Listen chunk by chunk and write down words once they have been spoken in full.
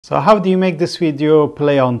So how do you make this video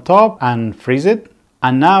play on top and freeze it?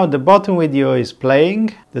 And now the bottom video is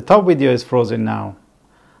playing, the top video is frozen now.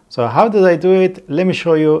 So how did I do it? Let me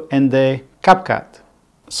show you in the Capcut.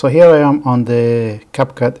 So here I am on the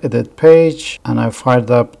Capcut edit page and I fired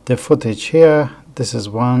up the footage here. This is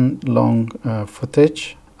one long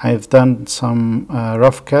footage. I've done some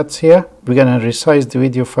rough cuts here. We're gonna resize the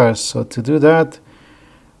video first. So to do that,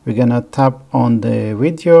 we're gonna tap on the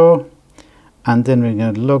video and then we're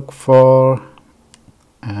gonna look for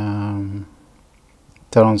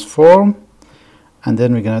transform, and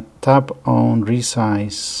then we're gonna tap on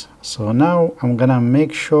resize. So now I'm gonna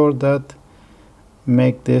make sure that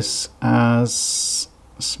make this as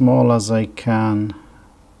small as I can,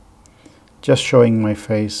 just showing my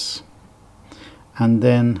face. And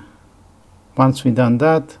then once we've done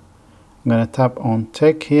that, I'm gonna tap on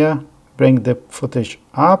tick here, bring the footage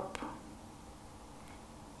up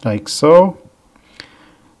like so.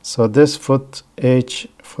 So this footage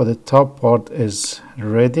for the top part is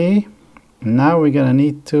ready. Now we're gonna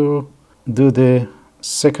need to do the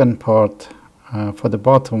second part for the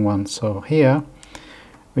bottom one. So here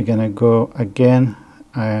we're gonna go again.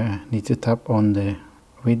 I need to tap on the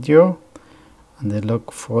video and then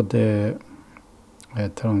look for the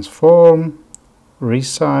transform,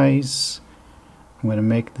 resize. I'm gonna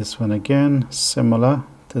make this one again similar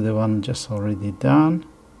to the one just already done.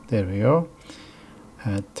 There we go.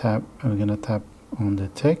 We're gonna tap on the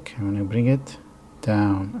tick. I'm gonna bring it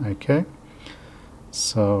down. Okay,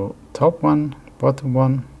 so top one, bottom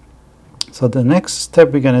one. So the next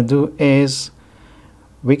step we're gonna do is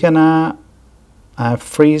we're gonna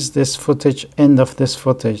freeze this footage, end of this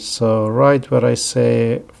footage. So right where I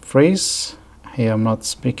say freeze, here I'm not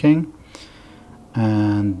speaking,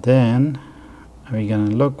 and then we're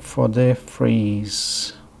gonna look for the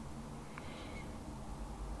freeze.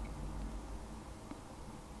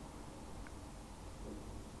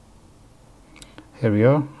 Here we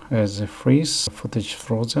are, there's a freeze, footage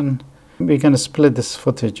frozen. We're gonna split this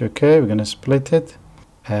footage, okay? We're gonna split it,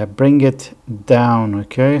 bring it down,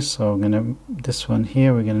 okay? So we're gonna, this one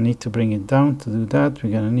here, we're gonna need to bring it down. To do that,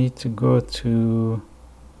 we're gonna need to go to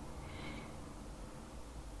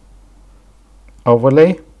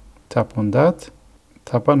overlay, tap on that,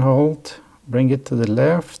 tap and hold, bring it to the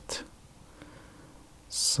left.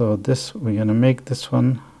 So this, we're gonna make this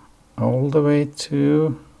one all the way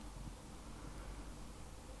to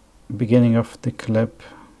beginning of the clip.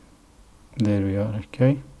 There we are.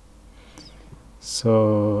 Okay,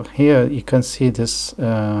 so here you can see this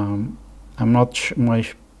I'm not my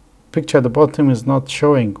picture at the bottom is not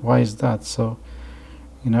showing. Why is that? So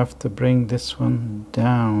you have to bring this one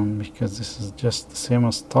down because this is just the same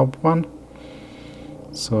as top one.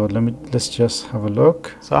 So let's just have a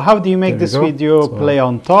look. So how do you make this video play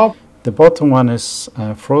on top? The bottom one is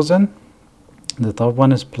frozen, the top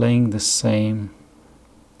one is playing the same,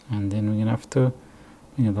 and then we're gonna have to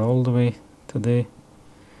bring it all the way to the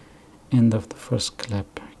end of the first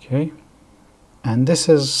clip. Okay, and this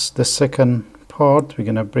is the second part. We're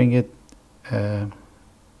gonna bring it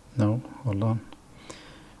no, hold on,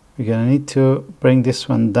 we're gonna need to bring this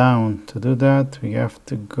one down. To do that, we have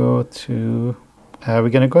to go to we're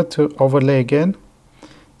gonna go to overlay again.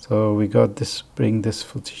 So we got this, bring this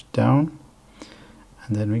footage down,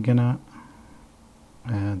 and then we're gonna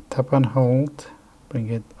tap and hold, bring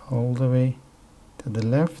it all the way to the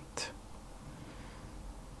left.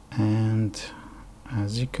 And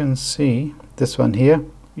as you can see, this one here,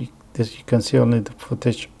 you can see only the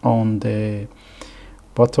footage on the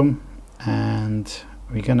bottom, and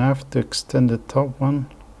we're gonna have to extend the top one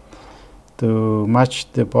to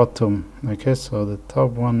match the bottom. Okay, so the top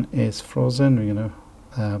one is frozen. We're gonna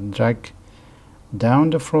drag down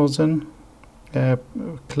the frozen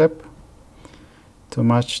clip to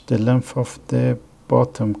match the length of the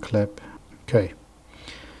bottom clip. Okay,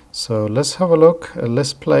 so let's have a look,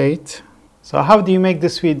 let's play it. So how do you make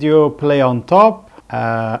this video play on top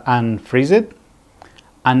and freeze it?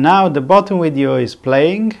 And now the bottom video is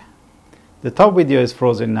playing, the top video is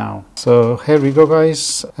frozen now. So here we go,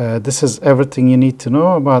 guys. This is everything you need to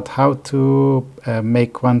know about how to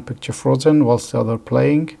make one picture frozen whilst the other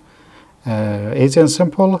playing. Easy and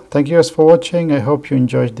simple. Thank you guys for watching. I hope you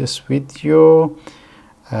enjoyed this video.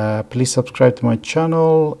 Please subscribe to my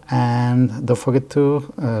channel and don't forget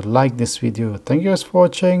to like this video. Thank you guys for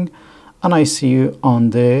watching, and I see you on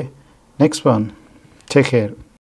the next one. Take care.